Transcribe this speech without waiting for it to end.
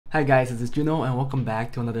Hi guys, this is Juno and welcome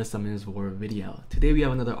back to another Summoners War video. Today we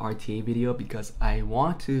have another RTA video because I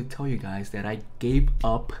want to tell you guys that I gave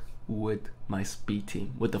up with my speed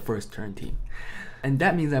team, with the first turn team. And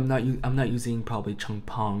that means I'm not using probably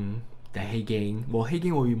Changpeng, the Hegang. Well,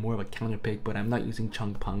 Hegang will be more of a counter pick, but I'm not using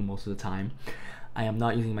Changpeng most of the time. I am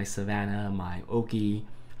not using my Savannah, my Oki,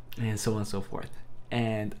 and so on and so forth.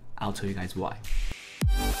 And I'll tell you guys why.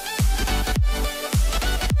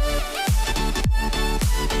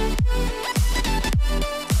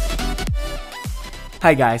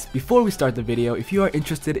 Hi guys, before we start the video, if you are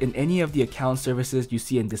interested in any of the account services you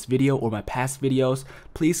see in this video or my past videos,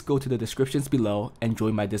 please go to the descriptions below and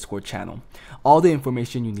join my Discord channel. All the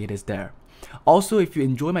information you need is there. Also, if you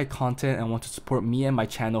enjoy my content and want to support me and my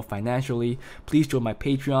channel financially, please join my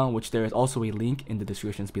Patreon, which there is also a link in the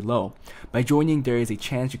descriptions below. By joining, there is a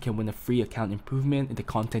chance you can win a free account improvement in the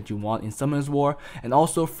content you want in Summoners War, and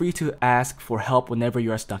also free to ask for help whenever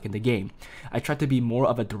you are stuck in the game. I try to be more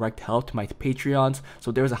of a direct help to my Patreons,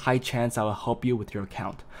 so there is a high chance I will help you with your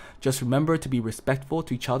account. Just remember to be respectful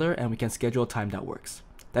to each other and we can schedule a time that works.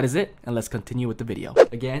 That is it, and let's continue with the video.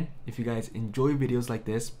 Again, if you guys enjoy videos like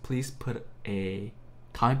this, please put a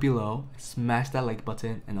comment below, smash that like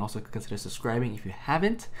button, and also consider subscribing if you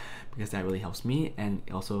haven't, because that really helps me and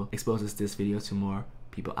it also exposes this video to more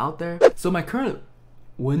people out there. So my current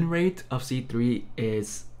win rate of C3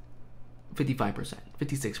 is 55%,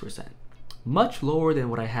 56%. Much lower than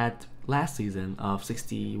what I had last season of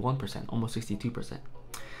 61%, almost 62%.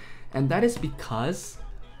 And that is because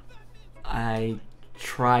I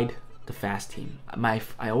tried the fast team. I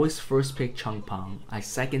always first picked Changpeng. I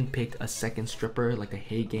second picked a second stripper like the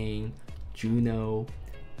Hegang, Juno,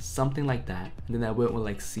 something like that. And then I went with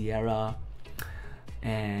like Sierra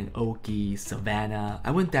and Oki, Savannah. I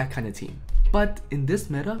went that kind of team. But in this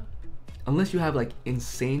meta, unless you have like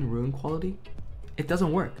insane rune quality, it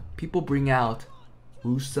doesn't work. People bring out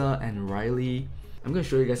Wusa and Riley. I'm gonna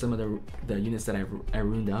show you guys some of the units that I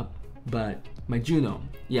runed up. But my Juno,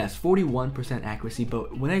 yes, 41% accuracy,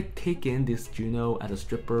 but when I take in this Juno as a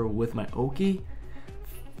stripper with my Oki,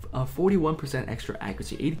 41% extra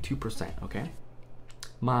accuracy, 82%, okay?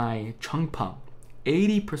 My Changpeng,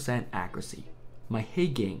 80% accuracy. My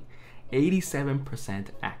Hegang, 87%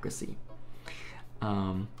 accuracy.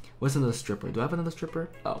 What's another stripper? Do I have another stripper?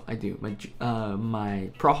 Oh, I do. My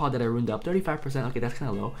Praha that I ruined up, 35%. Okay, that's kind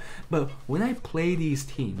of low. But when I play these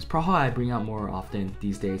teams, Praha I bring out more often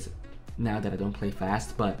these days, now that I don't play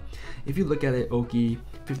fast. But if you look at it, Oki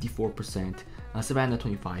 54%, Savannah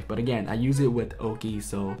 25%. But again, I use it with Oki,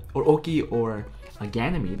 or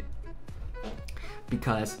Ganymede,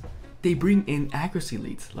 because they bring in accuracy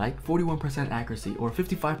leads, like 41% accuracy or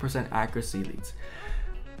 55% accuracy leads,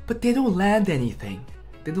 but they don't land anything.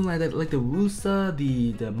 They don't land like the Wusa,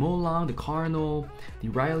 the Molang, the Cardinal, the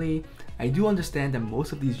Riley. I do understand that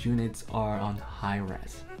most of these units are on high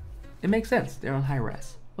res. It makes sense, they're on high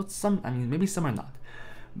res. But some, I mean, maybe some are not.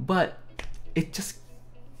 But it just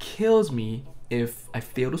kills me if I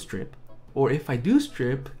fail to strip, or if I do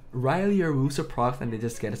strip, Riley or Wusa procs and they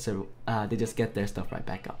just get their stuff right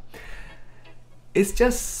back up. It's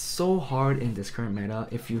just so hard in this current meta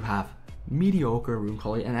if you have mediocre rune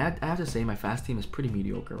quality, and I have to say my fast team is pretty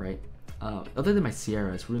mediocre, right? Other than my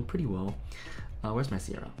Sierra, it's runed pretty well. Where's my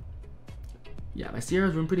Sierra? Yeah, my Sierra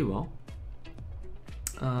is runed pretty well.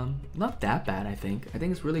 Not that bad, I think. I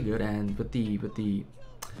think it's really good, and with the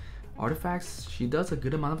artifacts, she does a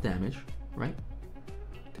good amount of damage, right?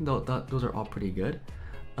 I think those are all pretty good.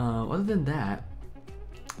 Other than that,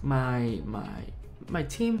 my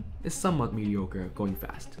team is somewhat mediocre going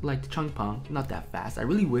fast. Like the Changpeng, not that fast. I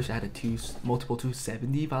really wish I had a multiple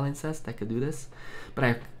 270 Valencess that could do this, but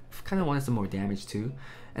I kind of wanted some more damage too.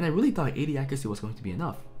 And I really thought 80 accuracy was going to be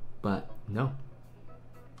enough, but no.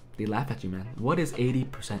 They laugh at you, man. What is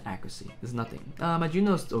 80% accuracy? It's nothing. My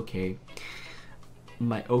Juno's okay.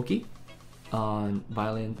 My Oki on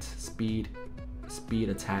violent, speed,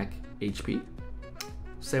 attack, HP,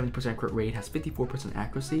 70% crit rate, has 54%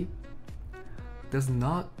 accuracy. Does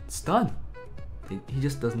not stun. He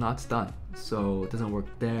just does not stun, so it doesn't work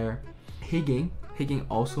there. Hegang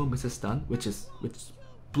also misses stun, which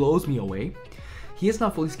blows me away. He is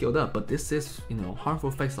not fully scaled up, but this is, you know, harmful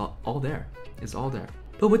effects all there. It's all there.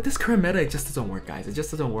 But with this current meta, it just doesn't work, guys. It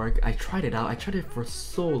just doesn't work. I tried it out. I tried it for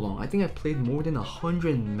so long. I think I played more than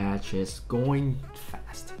 100 matches going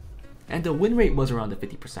fast, and the win rate was around the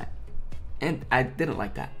 50%. And I didn't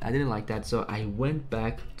like that. So I went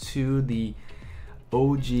back to the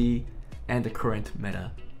OG and the current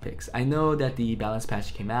meta picks. I know that the balance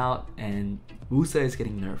patch came out and Wusa is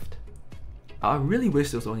getting nerfed. I really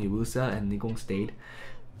wish it was only Wusa and Nigong stayed,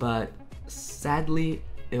 but sadly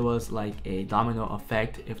it was like a domino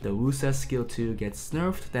effect. If the Wusa skill 2 gets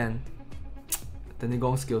nerfed, then the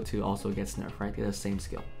Nigong skill 2 also gets nerfed, right? They're the same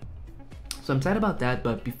skill. So I'm sad about that,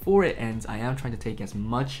 but before it ends, I am trying to take as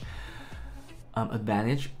much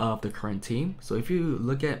advantage of the current team. So if you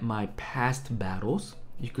look at my past battles,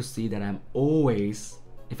 you could see that I'm always,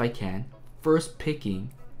 if I can, first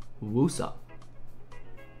picking Wusa.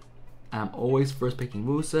 I'm always first picking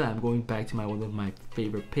Wusa. I'm going back to one of my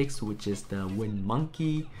favorite picks, which is the Wind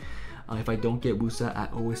Monkey. If I don't get Wusa, I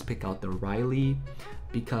always pick out the Riley,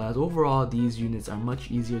 because overall these units are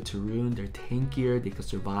much easier to ruin. They're tankier, they can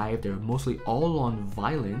survive, they're mostly all on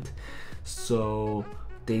violent, so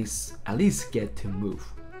they at least get to move.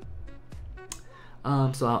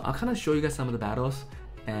 So I'll kind of show you guys some of the battles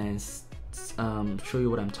and show you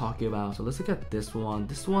what I'm talking about. So let's look at this one.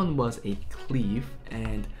 This one was a cleave,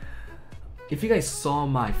 and if you guys saw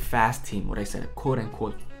my fast team, what I said, quote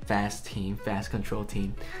unquote fast team, fast control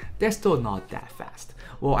team, they're still not that fast.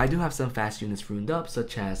 Well, I do have some fast units ruined up,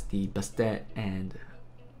 such as the Bastet and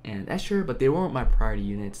Escher, but they weren't my priority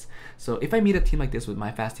units. So if I meet a team like this with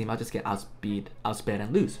my fast team, I'll just get outsped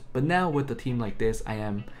and lose. But now with a team like this, I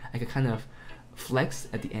can kind of flex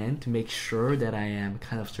at the end to make sure that I am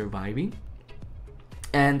kind of surviving.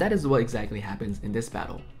 And that is what exactly happens in this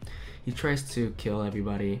battle. He tries to kill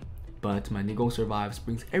everybody, but my Nigong survives,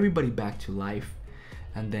 brings everybody back to life,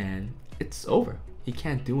 and then it's over. He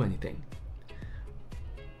can't do anything.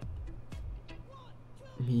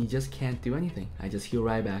 He just can't do anything. I just heal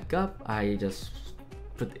right back up. I just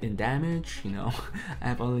put in damage, you know. I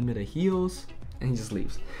have unlimited heals, and he just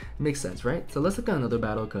leaves. Makes sense, right? So let's look at another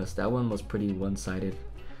battle, because that one was pretty one-sided.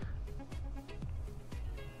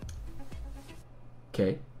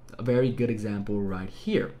 Okay, a very good example right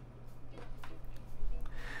here.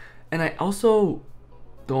 And I also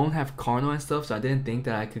don't have Carno and stuff, so I didn't think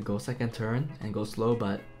that I could go second turn and go slow,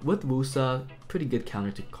 but with Wusa, pretty good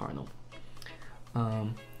counter to Carno.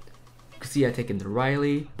 You can see I taken the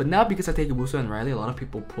Riley, but now because I take Wusa and Riley, a lot of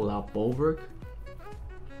people pull out Bulwark.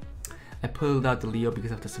 I pulled out the Leo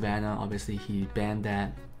because of the Savannah. Obviously he banned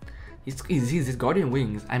that. His Guardian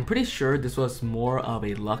Wings, I'm pretty sure this was more of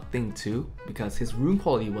a luck thing too, because his rune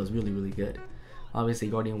quality was really good. Obviously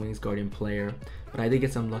Guardian Wings, Guardian player, but I did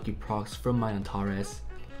get some lucky procs from my Antares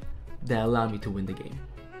that allowed me to win the game.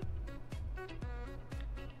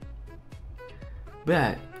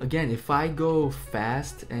 But again, if I go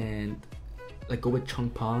fast and like go with Chung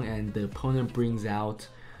Peng and the opponent brings out,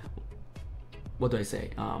 what do I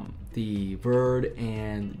say, the Verd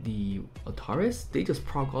and the Antares, they just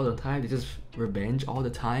proc all the time, they just revenge all the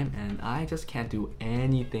time, and I just can't do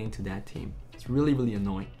anything to that team. It's really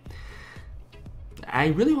annoying. I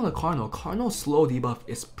really want a Carno. Carno's slow debuff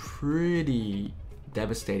is pretty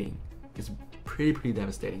devastating. It's pretty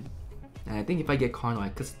devastating. And I think if I get Carno, I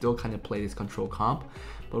could still kind of play this control comp,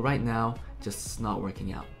 but right now, just not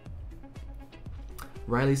working out.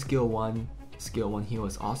 Riley skill 1 heal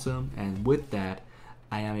is awesome, and with that,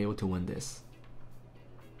 I am able to win this.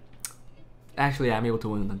 Actually, I'm able to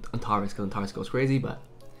win Antares because Antares goes crazy, but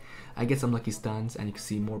I get some lucky stuns, and you can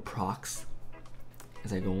see more procs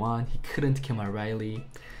as I go on. He couldn't kill my Riley.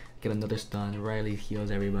 Get another stun, Riley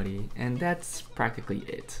heals everybody, and that's practically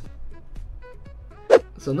it.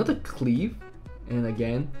 So another cleave, and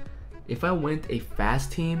again, if I went a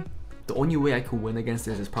fast team, the only way I could win against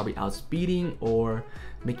this is probably outspeeding or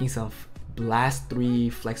making some blast 3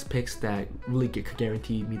 flex picks that really could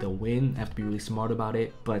guarantee me the win. I have to be really smart about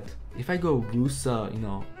it. But if I go Wusa,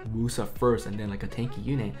 Wusa first and then like a tanky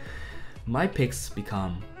unit, my picks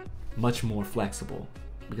become much more flexible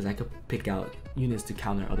because I could pick out units to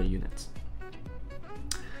counter other units.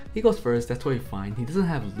 He goes first, that's totally fine. He doesn't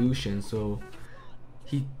have Lucian, so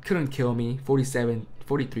he couldn't kill me.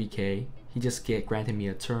 43k. He just granted me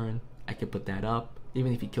a turn. I could put that up.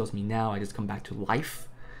 Even if he kills me now, I just come back to life.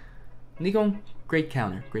 Nigong, great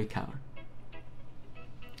counter, great counter.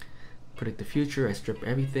 Predict the future, I strip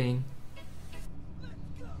everything.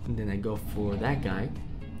 And then I go for that guy.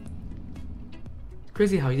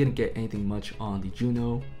 Crazy how he didn't get anything much on the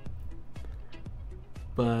Juno.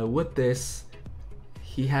 But with this,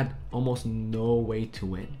 he had almost no way to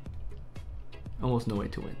win. Almost no way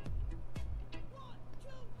to win.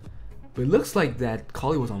 But it looks like that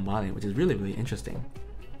Kali was on Violent, which is really interesting.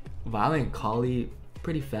 Violent Kali,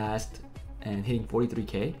 pretty fast and hitting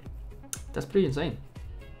 43k. That's pretty insane.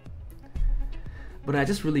 But I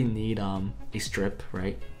just really need a strip,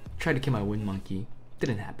 right? Tried to kill my Wind Monkey,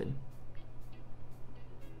 didn't happen.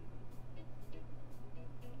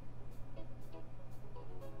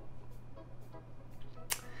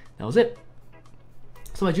 That was it.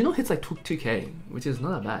 So my Juno hits like 2k, which is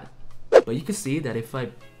not that bad. But you can see that if I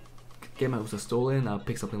get my Usa stolen, I'll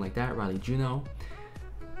pick something like that, Riley Juno.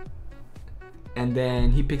 And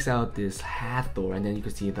then he picks out this Hathor, and then you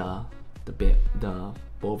can see the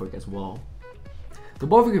Bulwark as well. The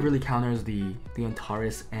Bulwark really counters the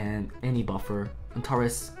Antares and any buffer.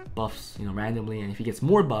 Antares buffs, you know, randomly, and if he gets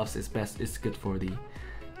more buffs, it's good for the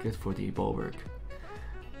Bulwark.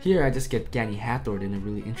 Here I just get Gani Hathor in a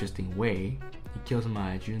really interesting way. He kills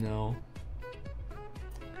my Juno.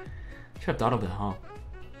 Should have thought of it, huh?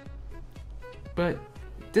 But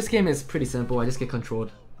this game is pretty simple. I just get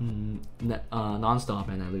controlled non-stop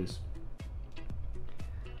and I lose.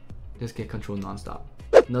 Just get controlled non-stop.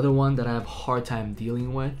 Another one that I have a hard time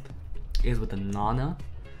dealing with is with the Nana.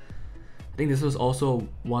 I think this was also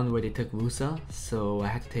one where they took Wusa, so I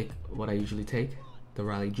had to take what I usually take, the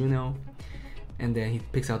Riley Juno. And then he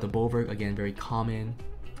picks out the Bulwark, again very common.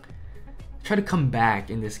 Try to come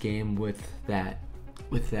back in this game with that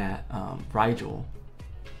Rigel.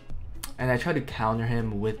 And I try to counter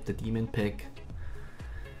him with the Demon pick.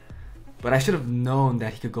 But I should have known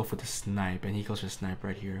that he could go for the snipe, and he goes for the snipe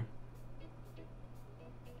right here.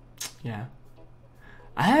 Yeah.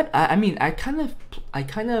 I mean I kind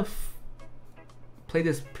of played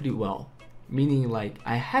this pretty well. Meaning like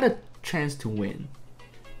I had a chance to win.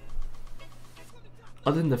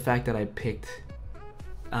 Other than the fact that I picked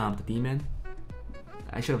the Demon.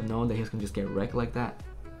 I should have known that he was gonna just get wrecked like that.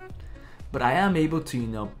 But I am able to, you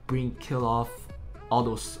know, kill off all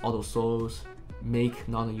those souls, make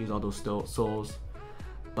Nana use all those souls,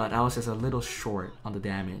 but I was just a little short on the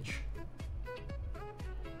damage.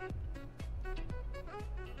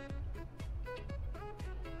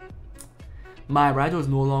 My Rigel is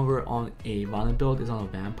no longer on a violent build, it's on a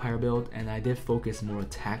vampire build, and I did focus more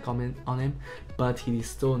attack on him, but he's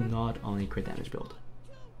still not on a crit damage build.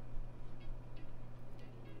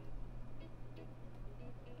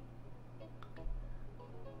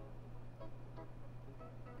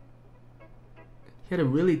 He had a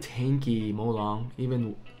really tanky Molong,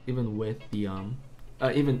 even with the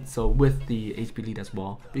with the HP lead as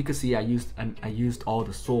well. But you can see I used all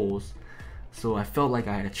the souls, so I felt like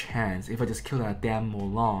I had a chance if I just killed that damn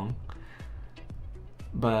Molong.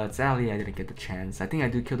 But sadly I didn't get the chance. I think I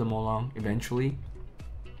did kill the Molong eventually,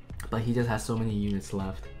 but he just has so many units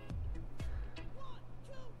left.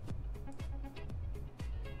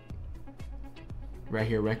 Right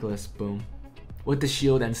here, Reckless, boom. With the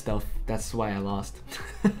shield and stuff, that's why I lost.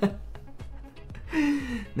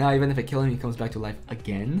 Now even if I kill him, he comes back to life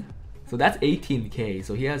again. So that's 18k,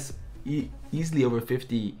 so he has easily over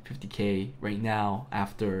 50k right now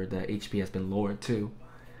after the HP has been lowered too.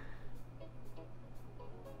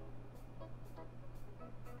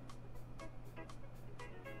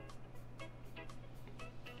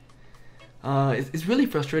 It's really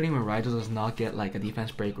frustrating when Rigel does not get like a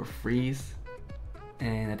defense break or freeze.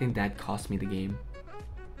 And I think that cost me the game.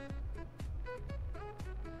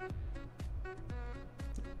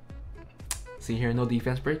 See here, no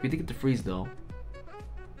defense break. We did get the freeze though.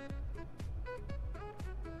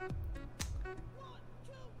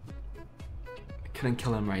 Couldn't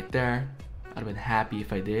kill him right there. I'd have been happy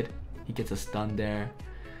if I did. He gets a stun there.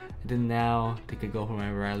 And then now they could go for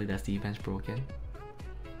my Riley that's defense broken.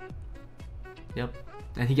 Yep.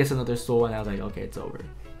 And he gets another soul and I was like, okay, it's over.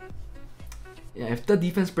 Yeah, if the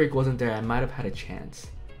defense break wasn't there, I might have had a chance.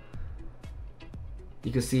 You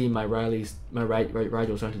can see my Rigel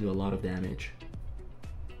starting to do a lot of damage.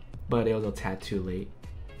 But it was a tad too late.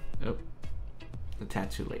 Oh, a tad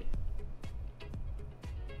too late.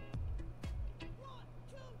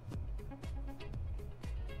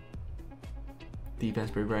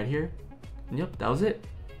 Defense break right here. Yep, that was it.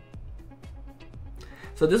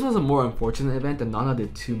 So this was a more unfortunate event. The Nana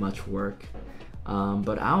did too much work.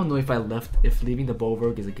 But I don't know if leaving the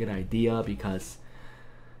Bulwark is a good idea, because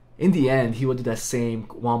in the end he will do that same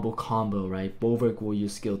wombo combo, right? Bulwark will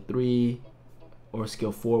use skill 3 or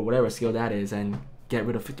skill 4, whatever skill that is, and get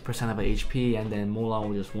rid of 50% of HP, and then Molong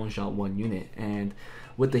will just one-shot one unit. And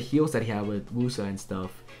with the heals that he had with Wusa and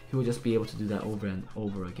stuff, he will just be able to do that over and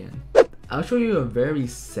over again. I'll show you a very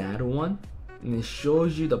sad one, and it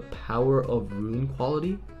shows you the power of rune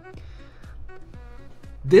quality.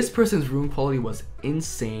 This person's rune quality was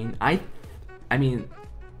insane. I mean,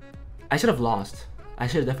 I should have lost. I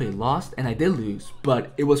should have definitely lost, and I did lose,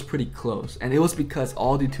 but it was pretty close, and it was because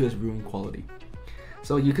all due to his rune quality.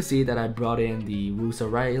 So you can see that I brought in the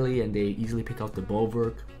Wusa Riley, and they easily pick out the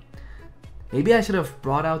Bulwark. Maybe I should have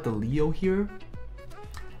brought out the Leo here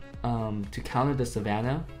to counter the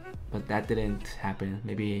Savannah, but that didn't happen.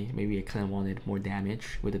 Maybe I kind of wanted more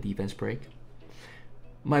damage with the defense break.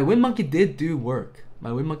 My Wind Monkey did do work.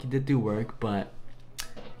 But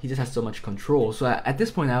he just has so much control. So at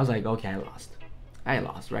this point I was like, okay, I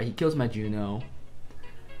lost, right? He kills my Juno.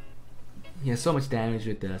 He has so much damage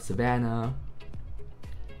with the Savannah.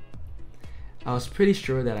 I was pretty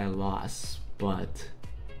sure that I lost, but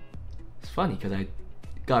it's funny because I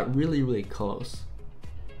got really close.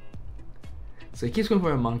 So he keeps going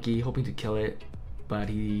for a monkey, hoping to kill it, but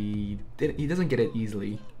he doesn't get it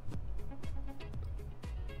easily.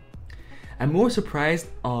 I'm more surprised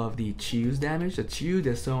of the Chu's damage. The Chu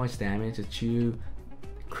does so much damage. The Chu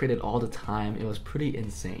critted all the time. It was pretty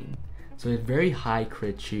insane. So a very high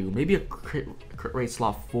crit Chu. Maybe a crit rate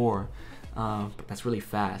slot 4, but that's really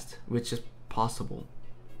fast, which is possible.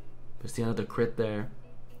 But see another crit there.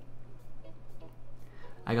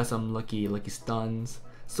 I got some lucky stuns.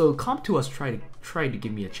 So Comp 2 was tried to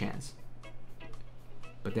give me a chance,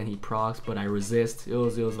 but then he procs, but I resist. It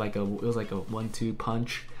was like a 1-2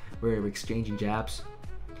 punch where we're exchanging jabs.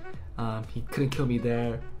 He couldn't kill me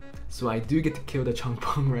there, so I do get to kill the Chung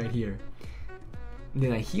Pong right here. And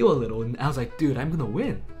then I heal a little, and I was like, dude, I'm gonna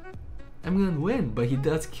win. But he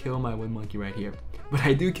does kill my Wind Monkey right here. But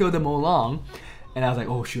I do kill the Molong, and I was like,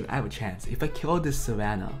 oh shoot, I have a chance. If I kill this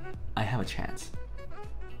Savannah, I have a chance.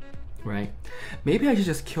 Right? Maybe I should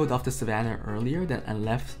just killed off the Savannah earlier and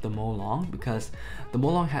left the Molong, because the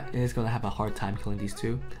Molong is gonna have a hard time killing these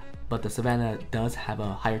two. But the Savannah does have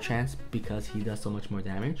a higher chance because he does so much more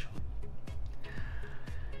damage.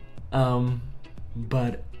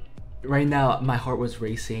 But right now my heart was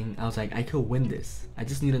racing. I was like, I could win this. I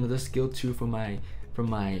just need another skill 2 from my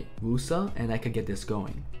Wusa, and I could get this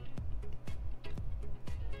going.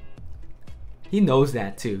 He knows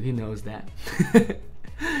that too. He knows that.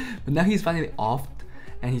 But now he's finally off,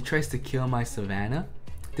 and he tries to kill my Savannah.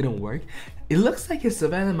 Didn't work. It looks like his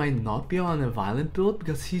Savannah might not be on a violent build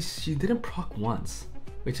because she didn't proc once,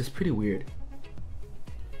 which is pretty weird.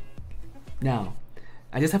 Now,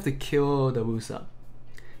 I just have to kill the Wusa.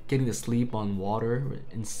 Getting to sleep on water,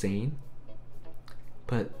 insane.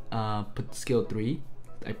 Put skill 3.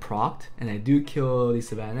 I procced, and I do kill the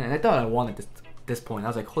Savannah, and I thought I won at this point. I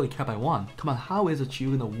was like, holy crap, I won. Come on, how is a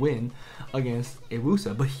Chu gonna win against a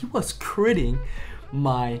Wusa? But he was critting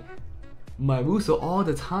my Wusa all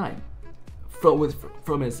the time from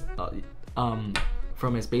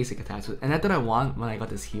his basic attacks, and I thought I won when I got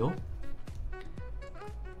this heal.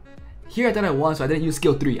 Here I thought I won, so I didn't use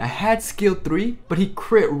skill 3. I had skill 3, but he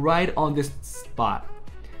crit right on this spot.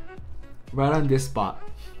 Right on this spot.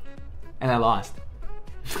 And I lost.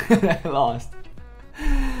 I lost.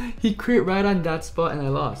 He crit right on that spot and I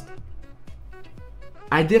lost.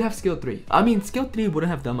 I did have skill 3. I mean, skill 3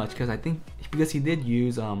 wouldn't have done much because he did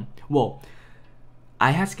use well,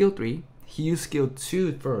 I had skill 3. He used skill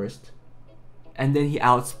 2 first, and then he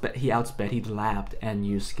outsped, he labbed and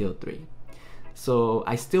used skill 3. So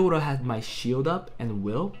I still would have had my shield up and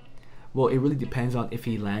will. Well, it really depends on if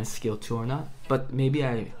he lands skill 2 or not, but maybe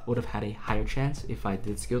I would have had a higher chance if I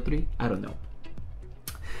did skill 3. I don't know.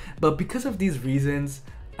 But because of these reasons,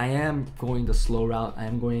 I am going the slow route. I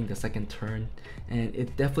am going the second turn, and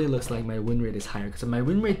it definitely looks like my win rate is higher, because my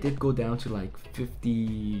win rate did go down to like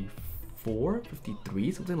 54,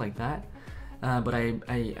 53, something like that. But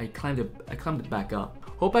I climbed it back up.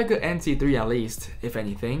 Hope I could end T3 at least, if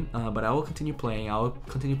anything. But I will continue playing. I will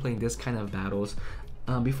continue playing this kind of battles.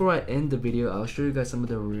 Before I end the video, I'll show you guys some of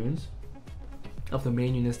the runes of the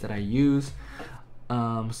main units that I use.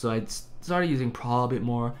 So I started using Prowl a bit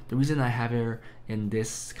more. The reason I have her in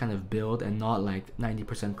this kind of build and not like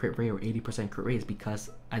 90% crit rate or 80% crit rate is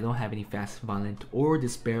because I don't have any fast violent or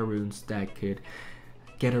despair runes that could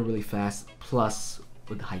get her really fast, plus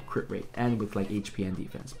with high crit rate and with like HP and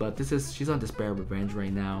defense. But she's on Despair Revenge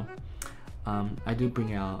right now. I do bring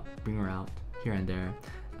her out here and there.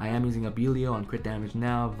 I am using Abilio on crit damage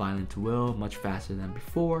now, Violent Will, much faster than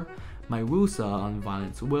before. My Wusa on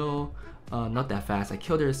Violent Will, not that fast. I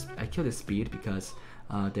killed his speed because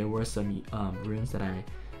there were some runes that I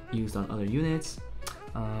used on other units.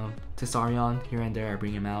 Tessarion, here and there I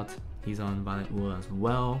bring him out. He's on Violent Will as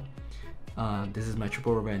well. This is my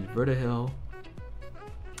Triple Revenge Vertihil.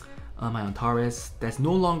 My Antares, that's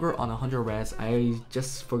no longer on 100 res. I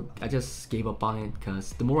just gave up on it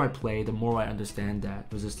because the more I play, the more I understand that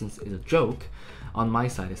resistance is a joke, on my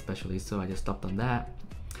side especially, so I just stopped on that.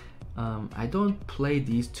 I don't play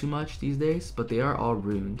these too much these days, but they are all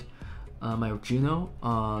ruined. My Juno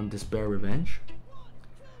on Despair Revenge,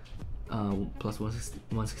 plus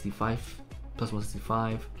 165, plus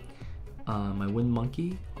 165. My Wind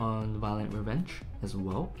Monkey on Violent Revenge as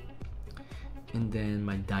well. And then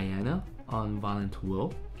my Diana on Violent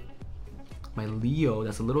Will. My Leo,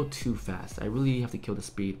 that's a little too fast. I really have to kill the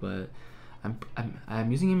speed, but I'm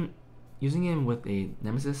using him using him with a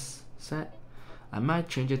Nemesis set, I might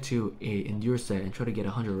change it to a Endure set and try to get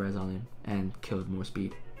 100 res on him and kill with more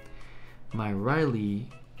speed. My Riley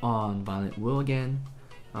on Violent Will again,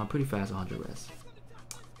 pretty fast 100 res.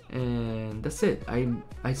 And that's it.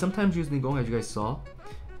 I sometimes use Nigong, as you guys saw,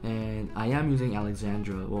 and I am using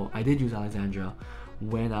Alexandra. Well, I did use Alexandra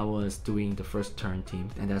when I was doing the first turn team,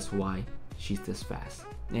 and that's why she's this fast.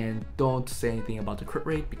 And don't say anything about the crit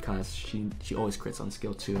rate because she always crits on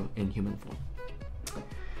skill 2 in human form.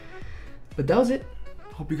 But that was it.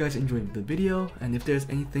 Hope you guys enjoyed the video, and if there's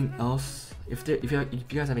anything else, if you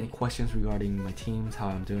guys have any questions regarding my teams, how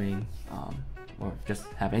I'm doing, or just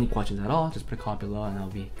have any questions at all, just put a comment below and I'll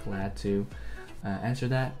be glad to answer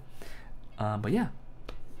that. But yeah,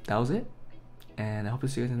 that was it, and I hope to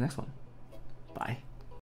see you guys in the next one. Bye.